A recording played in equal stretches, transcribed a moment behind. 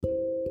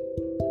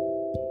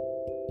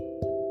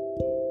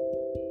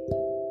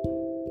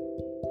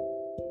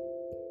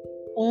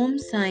Om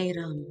Sai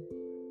Ram.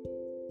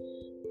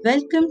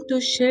 Welcome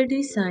to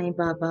Shirdi Sai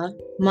Baba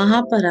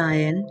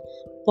Mahaparayan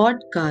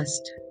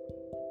podcast.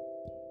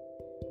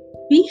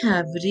 We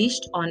have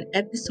reached on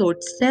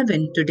episode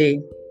 7 today,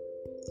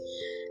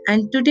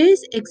 and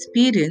today's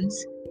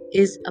experience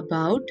is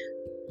about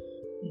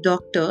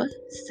Dr.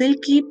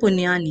 Silky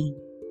Punyani.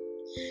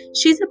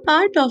 She's a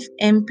part of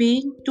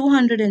MP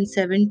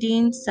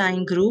 217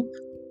 Sign Group.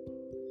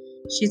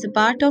 She's a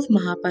part of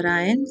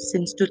Mahaparayan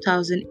since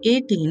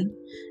 2018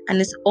 and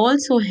is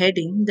also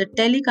heading the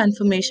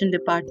Teleconfirmation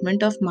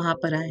Department of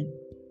Mahaparayan.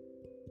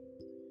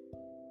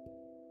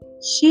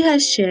 She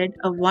has shared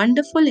a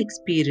wonderful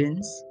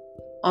experience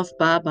of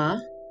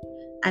Baba,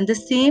 and the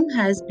same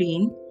has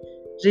been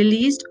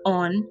released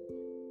on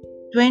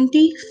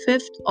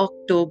 25th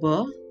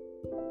October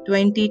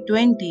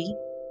 2020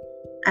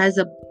 as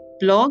a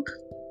blog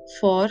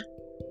for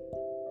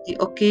the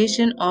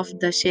occasion of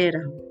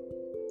Dashera.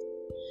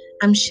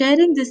 I'm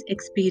sharing this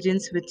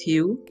experience with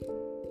you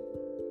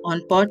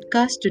on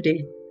podcast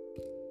today,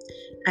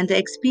 and the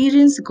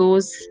experience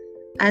goes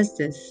as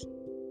this.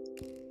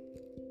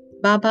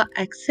 Baba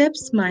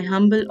accepts my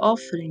humble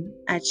offering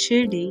at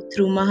Shirdi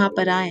through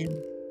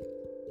Mahaparayan.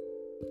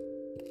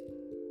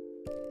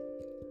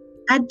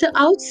 At the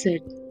outset,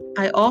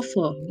 I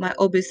offer my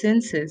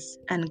obeisances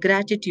and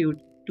gratitude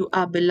to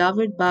our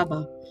beloved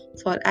Baba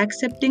for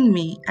accepting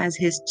me as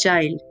his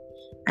child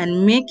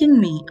and making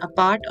me a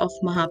part of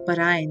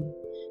Mahaparayan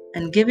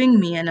and giving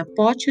me an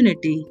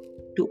opportunity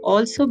to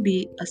also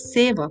be a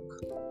sevak.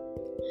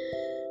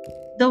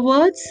 The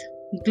words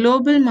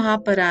Global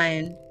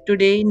Mahaparayan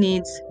today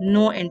needs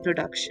no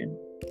introduction.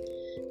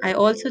 I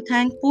also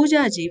thank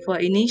Pooja ji for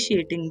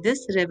initiating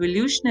this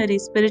revolutionary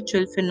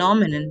spiritual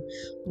phenomenon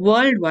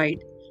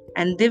worldwide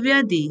and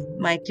Divya Di,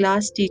 my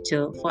class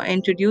teacher, for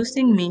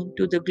introducing me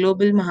to the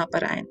Global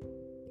Mahaparayan.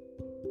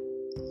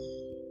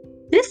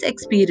 This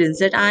experience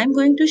that I am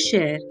going to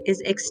share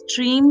is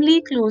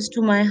extremely close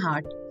to my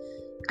heart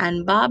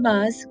and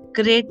Baba's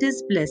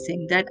greatest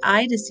blessing that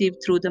I received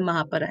through the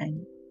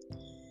Mahaparayan.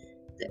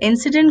 The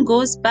incident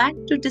goes back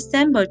to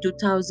December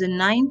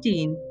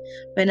 2019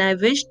 when I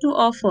wished to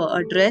offer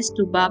a dress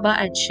to Baba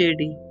at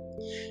Shirdi.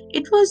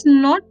 It was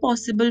not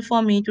possible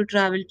for me to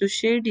travel to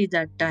Shirdi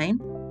that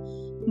time,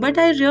 but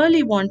I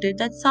really wanted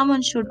that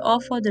someone should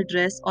offer the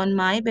dress on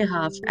my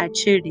behalf at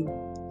Shirdi.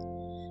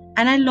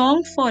 And I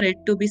longed for it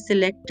to be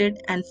selected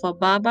and for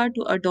Baba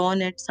to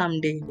adorn it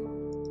someday.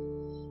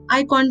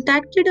 I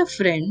contacted a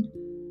friend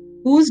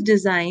whose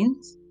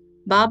designs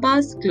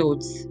Baba's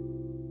clothes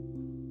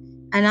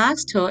and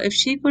asked her if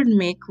she could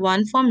make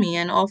one for me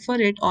and offer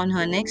it on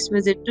her next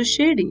visit to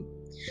Shirdi,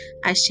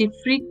 as she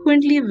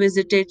frequently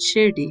visited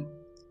Shirdi.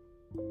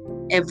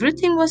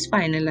 Everything was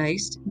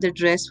finalized, the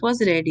dress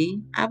was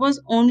ready, I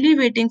was only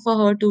waiting for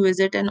her to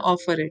visit and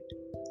offer it.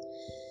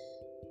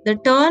 The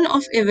turn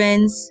of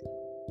events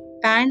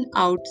panned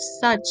out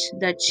such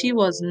that she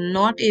was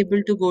not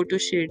able to go to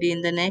Shirdi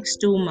in the next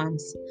 2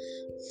 months,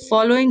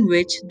 following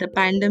which the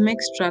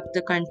pandemic struck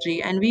the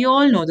country, and we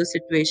all know the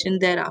situation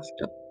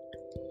thereafter.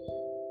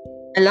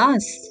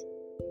 Alas,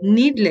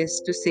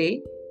 needless to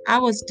say, I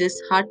was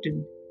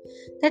disheartened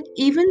that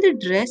even the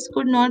dress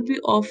could not be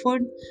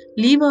offered,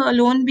 leave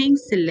alone being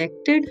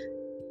selected.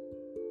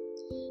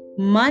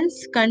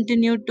 Months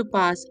continued to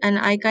pass, and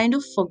I kind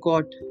of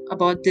forgot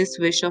about this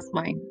wish of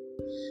mine.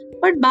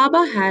 But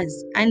Baba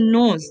has and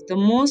knows the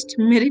most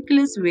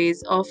miraculous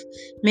ways of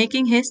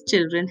making his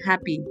children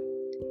happy.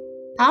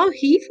 How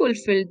he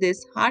fulfilled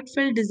this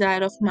heartfelt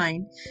desire of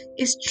mine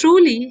is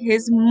truly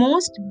his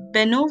most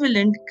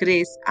benevolent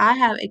grace I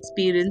have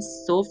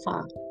experienced so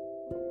far.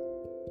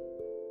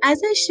 As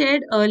I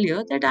shared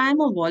earlier that I am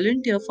a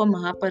volunteer for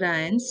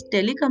Mahaparayan's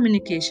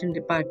telecommunication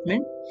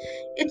department,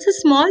 it's a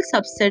small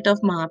subset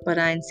of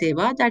Mahaparayan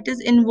Seva that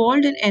is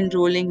involved in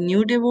enrolling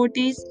new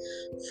devotees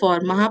for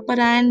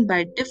Mahaparayan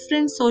by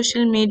different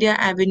social media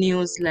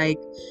avenues like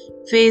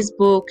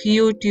Facebook,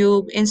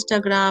 YouTube,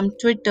 Instagram,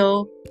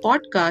 Twitter,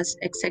 podcast,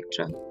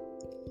 etc.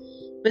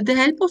 With the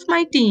help of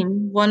my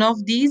team, one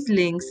of these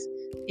links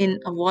in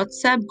a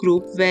WhatsApp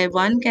group where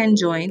one can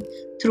join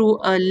through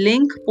a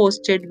link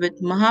posted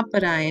with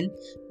Mahaparayan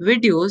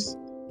videos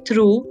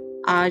through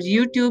our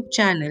YouTube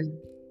channel.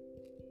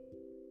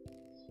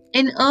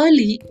 In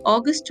early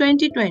August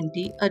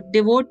 2020, a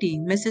devotee,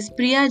 Mrs.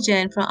 Priya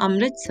Jain from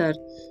Amritsar,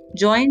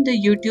 joined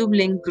the YouTube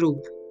link group.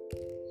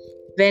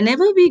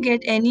 Whenever we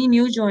get any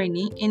new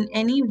joinee in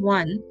any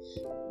one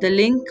the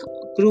link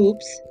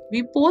groups,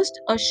 we post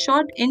a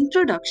short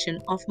introduction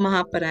of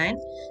Mahaparayan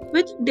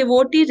with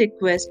devotee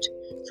request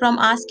from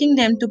asking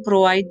them to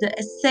provide the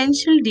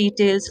essential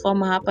details for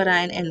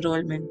Mahaparayan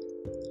enrollment.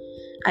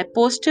 I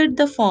posted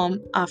the form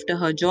after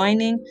her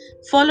joining,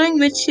 following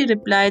which she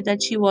replied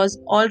that she was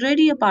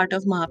already a part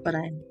of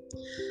Mahaparayan.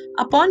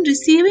 Upon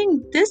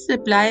receiving this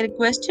reply, I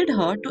requested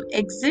her to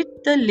exit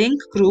the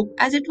link group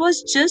as it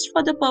was just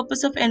for the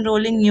purpose of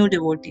enrolling new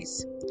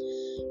devotees.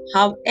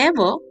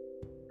 However,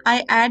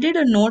 I added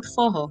a note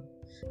for her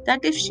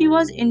that if she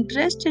was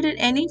interested in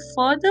any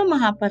further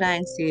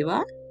Mahaparayan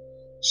Seva,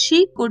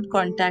 she could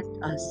contact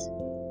us.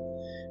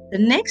 The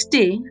next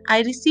day,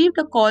 I received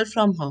a call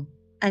from her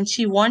and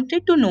she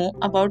wanted to know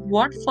about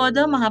what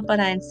further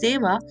Mahaparayan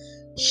Seva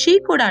she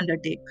could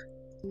undertake.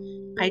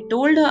 I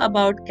told her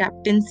about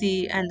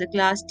captaincy and the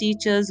class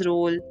teacher's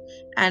role,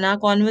 and our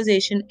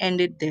conversation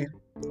ended there.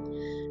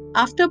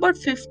 After about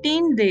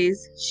 15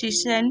 days, she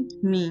sent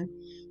me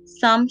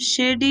some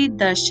Shirdi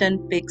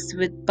Darshan pics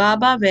with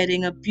Baba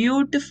wearing a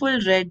beautiful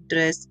red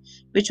dress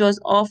which was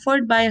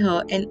offered by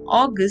her in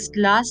August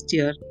last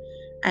year,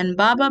 and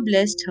Baba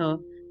blessed her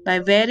by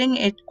wearing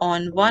it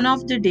on one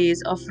of the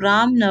days of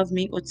Ram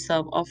Navami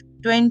Utsav of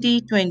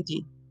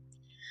 2020.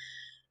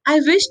 I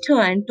wished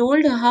her and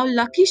told her how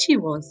lucky she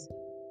was.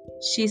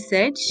 She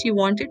said she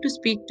wanted to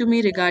speak to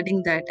me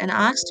regarding that and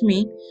asked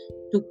me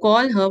to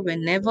call her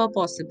whenever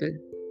possible.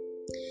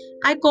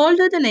 I called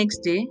her the next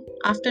day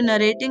after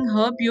narrating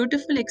her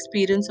beautiful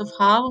experience of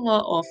how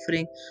her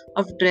offering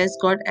of dress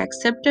got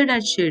accepted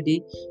at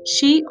Shirdi.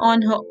 She,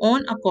 on her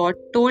own accord,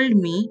 told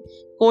me,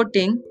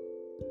 quoting,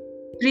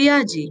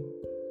 "Priya ji,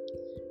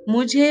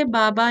 मुझे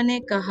बाबा ने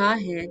कहा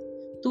है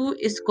तू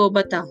इसको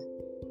बता,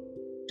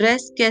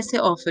 dress कैसे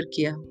offer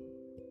किया?"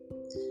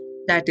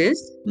 That is,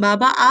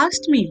 Baba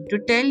asked me to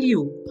tell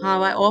you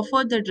how I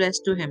offered the dress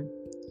to him.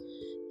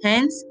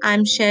 Hence, I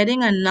am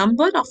sharing a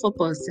number of a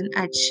person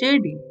at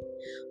Shirdi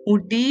who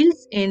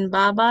deals in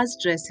Baba's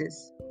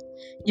dresses.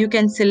 You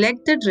can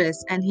select the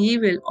dress and he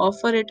will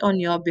offer it on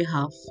your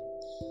behalf.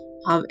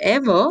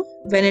 However,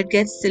 when it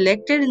gets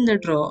selected in the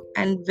draw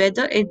and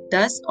whether it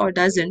does or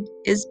doesn't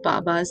is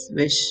Baba's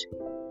wish.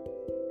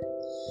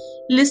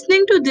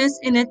 Listening to this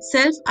in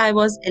itself, I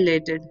was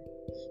elated.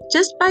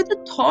 Just by the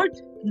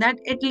thought that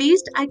at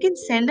least I can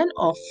send an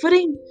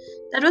offering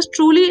that was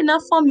truly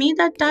enough for me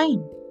that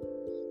time.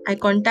 I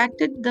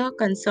contacted the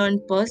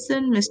concerned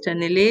person, Mr.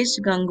 Nilesh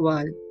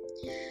Gangwal.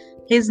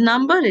 His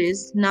number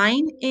is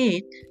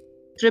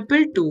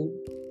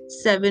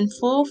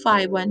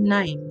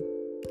 9822274519.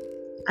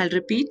 I'll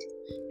repeat,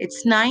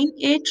 it's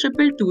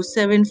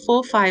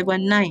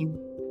 9822274519.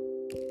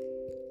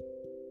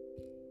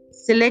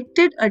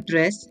 Selected a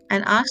dress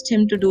and asked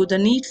him to do the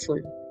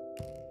needful.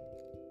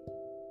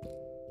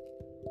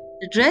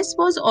 The dress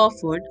was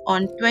offered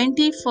on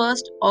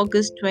 21st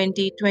August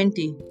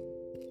 2020.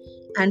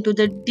 And to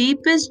the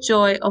deepest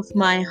joy of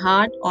my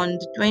heart, on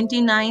the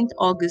 29th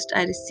August,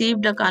 I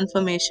received a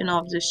confirmation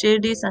of the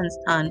Shirdi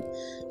Sansthan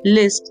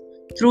list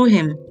through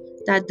him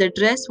that the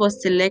dress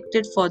was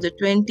selected for the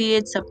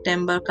 28th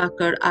September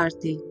Kakad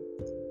Aarti.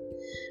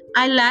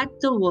 I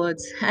lacked the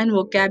words and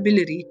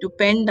vocabulary to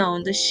pen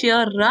down the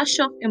sheer rush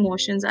of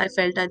emotions I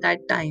felt at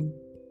that time.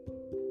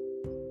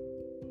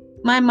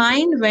 My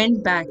mind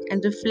went back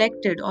and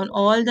reflected on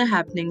all the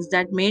happenings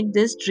that made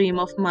this dream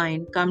of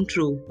mine come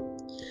true.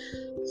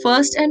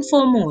 First and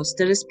foremost,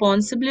 the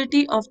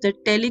responsibility of the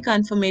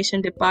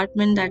teleconfirmation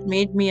department that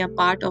made me a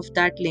part of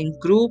that link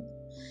group.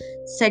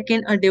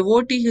 Second, a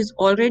devotee who's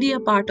already a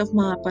part of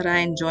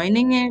Mahaparayan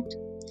joining it.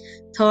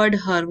 Third,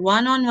 her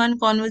one-on-one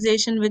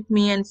conversation with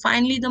me. And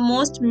finally, the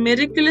most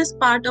miraculous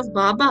part of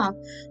Baba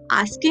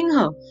asking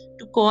her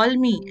to call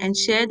me and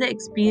share the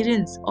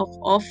experience of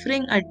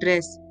offering a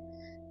dress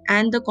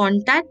and the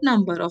contact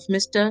number of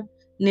Mr.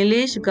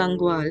 Nilesh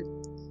Gangwal,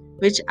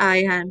 which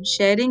I am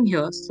sharing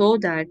here so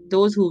that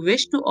those who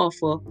wish to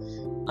offer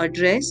a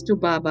dress to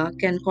Baba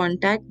can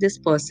contact this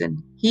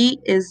person. He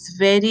is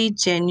very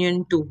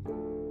genuine too.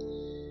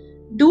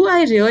 Do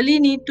I really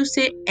need to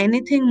say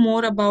anything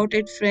more about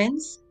it,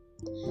 friends?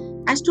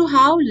 As to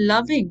how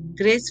loving,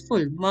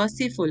 graceful,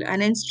 merciful,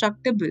 and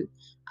instructable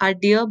our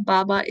dear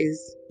Baba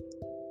is.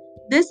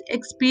 This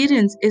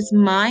experience is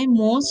my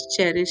most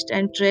cherished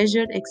and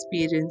treasured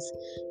experience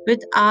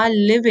with our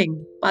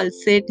living,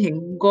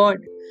 pulsating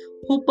God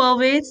who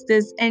pervades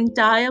this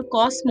entire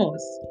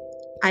cosmos.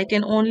 I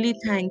can only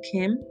thank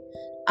Him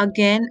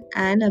again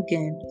and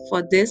again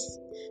for this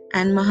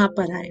and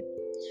Mahaparayan,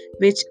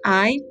 which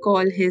I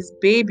call His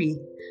baby,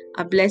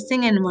 a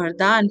blessing and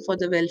vardhan for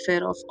the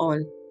welfare of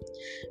all.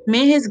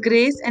 May His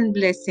grace and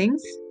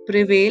blessings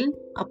prevail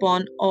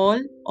upon all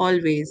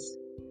always.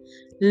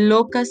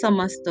 Loka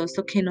samasto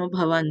sukhino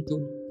bhavantu.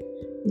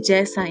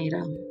 Jai Sai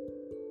Ram.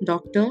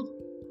 Dr.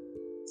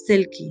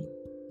 Silky.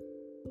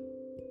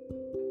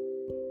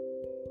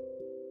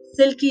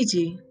 Silky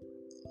ji,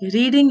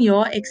 reading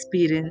your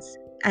experience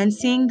and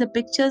seeing the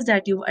pictures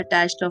that you've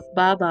attached of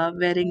Baba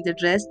wearing the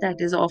dress that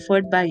is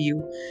offered by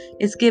you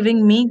is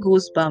giving me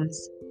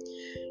goosebumps.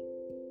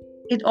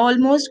 It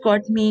almost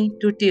got me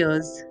to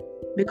tears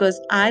because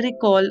I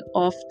recall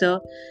of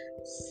the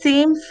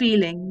same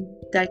feeling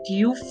that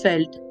you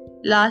felt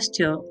last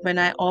year when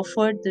I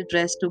offered the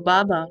dress to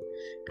Baba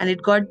and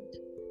it got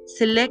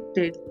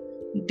selected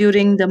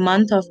during the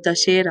month of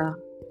Dashera,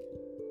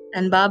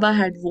 and Baba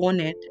had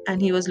worn it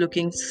and he was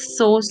looking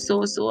so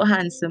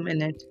handsome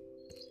in it.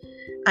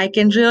 I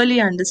can really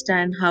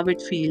understand how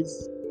it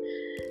feels.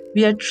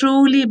 We are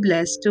truly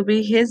blessed to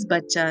be his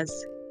bachas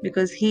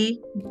because he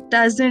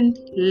doesn't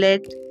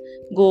let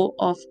go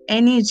of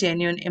any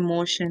genuine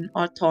emotion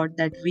or thought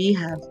that we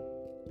have.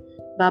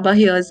 Baba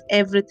hears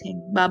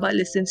everything, Baba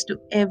listens to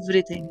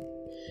everything.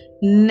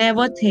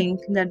 Never think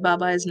that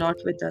Baba is not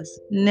with us.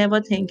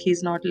 Never think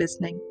He's not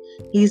listening.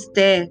 He's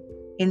there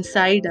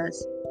inside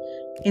us,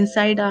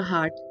 inside our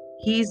heart.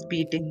 He's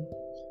beating.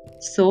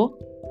 So,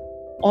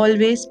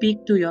 always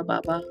speak to your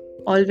Baba.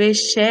 Always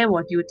share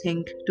what you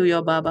think to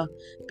your Baba,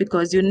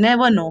 because you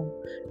never know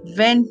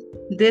when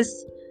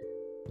this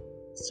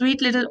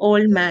sweet little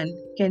old man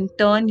can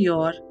turn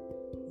your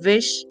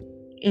wish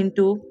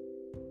into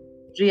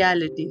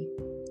reality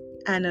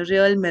and a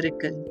real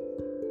miracle.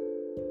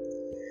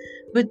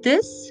 With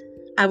this,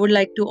 I would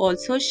like to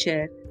also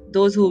share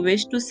those who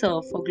wish to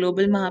serve for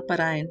Global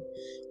Mahaparayan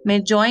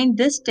may join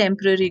this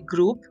temporary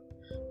group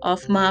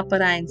of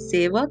Mahaparayan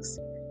Sevaks,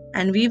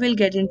 and we will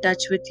get in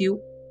touch with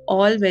you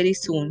all very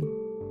soon.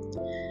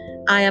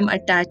 I am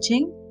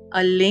attaching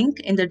a link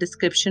in the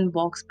description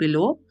box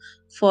below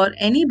for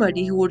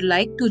anybody who would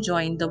like to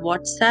join the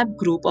WhatsApp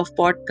group of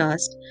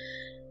podcast.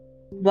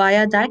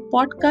 Via that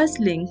podcast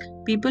link,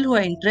 people who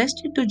are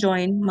interested to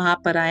join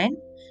Mahaparayan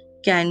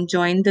can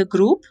join the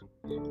group,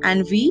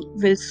 and we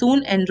will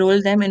soon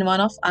enroll them in one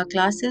of our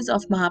classes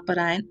of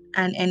Mahaparayan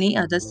and any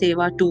other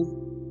Seva too.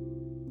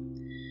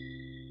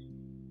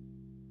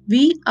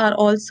 We are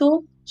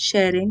also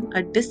sharing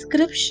a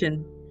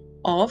description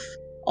of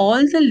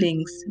all the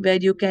links where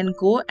you can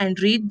go and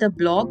read the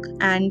blog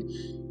and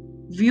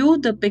view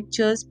the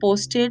pictures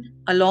posted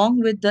along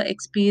with the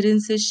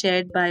experiences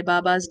shared by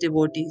Baba's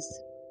devotees.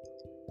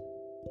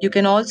 You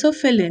can also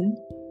fill in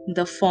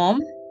the form,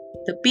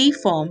 the P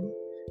form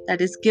that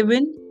is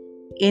given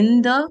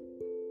in the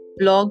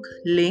blog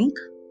link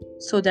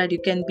so that you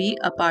can be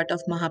a part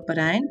of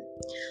Mahaparayan.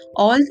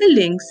 All the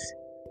links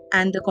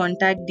and the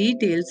contact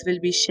details will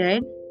be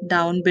shared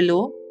down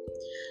below.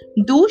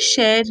 Do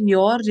share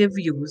your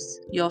reviews,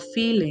 your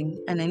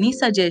feeling, and any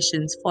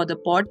suggestions for the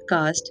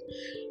podcast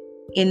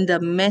in the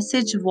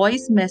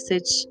voice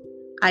message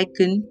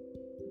icon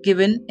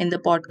given in the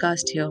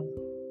podcast here.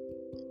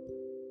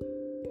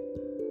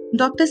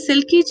 Dr.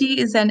 Silky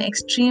Ji is an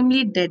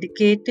extremely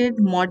dedicated,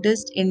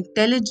 modest,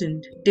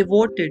 intelligent,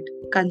 devoted,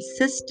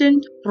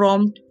 consistent,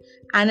 prompt,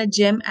 and a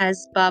gem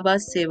as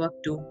Baba's Sevak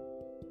too.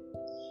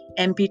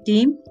 MP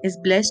team is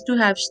blessed to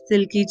have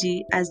Silky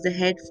Ji as the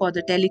head for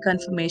the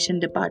teleconfirmation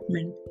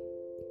department.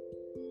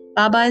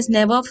 Baba is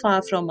never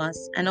far from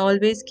us and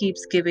always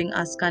keeps giving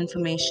us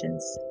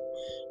confirmations.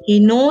 He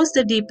knows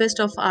the deepest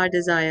of our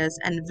desires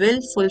and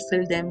will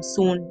fulfill them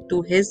soon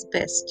to his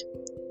best.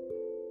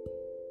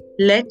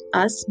 Let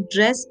us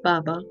dress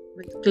Baba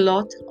with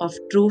cloth of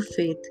true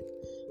faith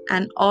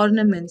and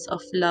ornaments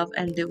of love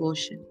and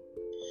devotion.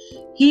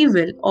 He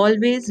will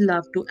always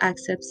love to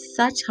accept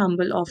such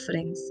humble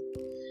offerings.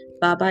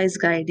 Baba is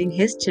guiding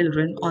his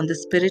children on the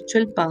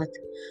spiritual path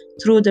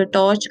through the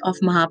torch of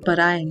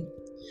Mahaparayan.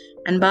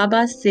 And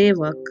Baba's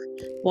Sevak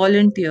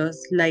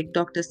volunteers like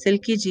Dr.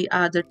 Silky Ji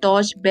are the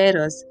torch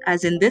bearers,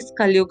 as in this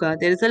Kali Yuga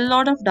there is a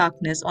lot of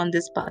darkness on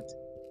this path.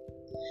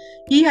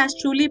 He has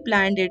truly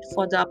planned it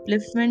for the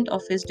upliftment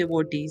of his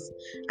devotees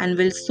and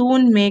will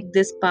soon make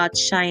this path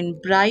shine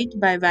bright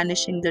by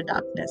vanishing the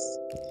darkness.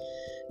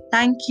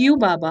 Thank you,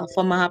 Baba,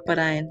 for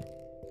Mahaparayan,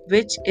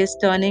 which is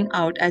turning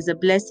out as a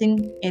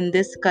blessing in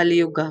this Kali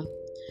Yuga.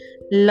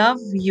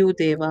 Love you,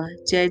 Deva.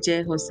 Jai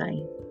Jai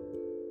Hosai.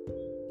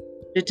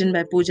 Written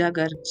by Pooja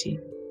Garg ji.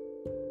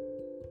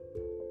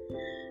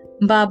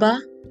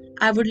 Baba,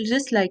 I would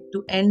just like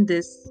to end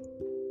this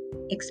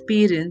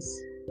experience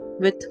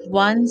with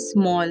one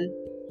small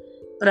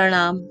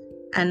pranam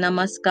and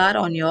namaskar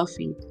on your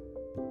feet.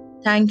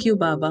 Thank you,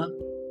 Baba,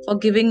 for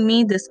giving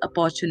me this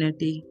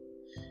opportunity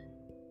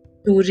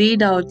to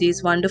read out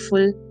these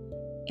wonderful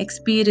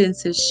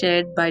experiences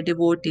shared by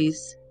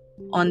devotees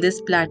on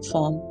this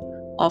platform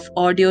of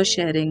audio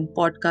sharing,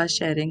 podcast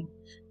sharing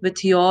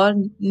with your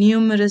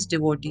numerous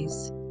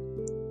devotees.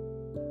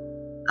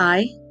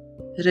 I,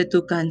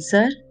 Ritu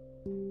Kansar,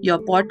 your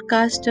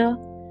podcaster,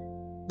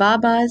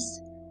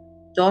 Baba's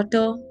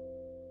daughter,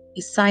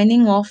 is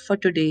signing off for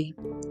today.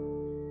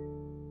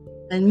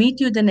 I'll meet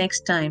you the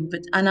next time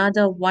with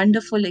another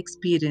wonderful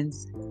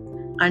experience.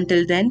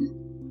 Until then,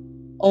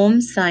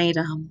 Om Sai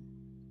Ram.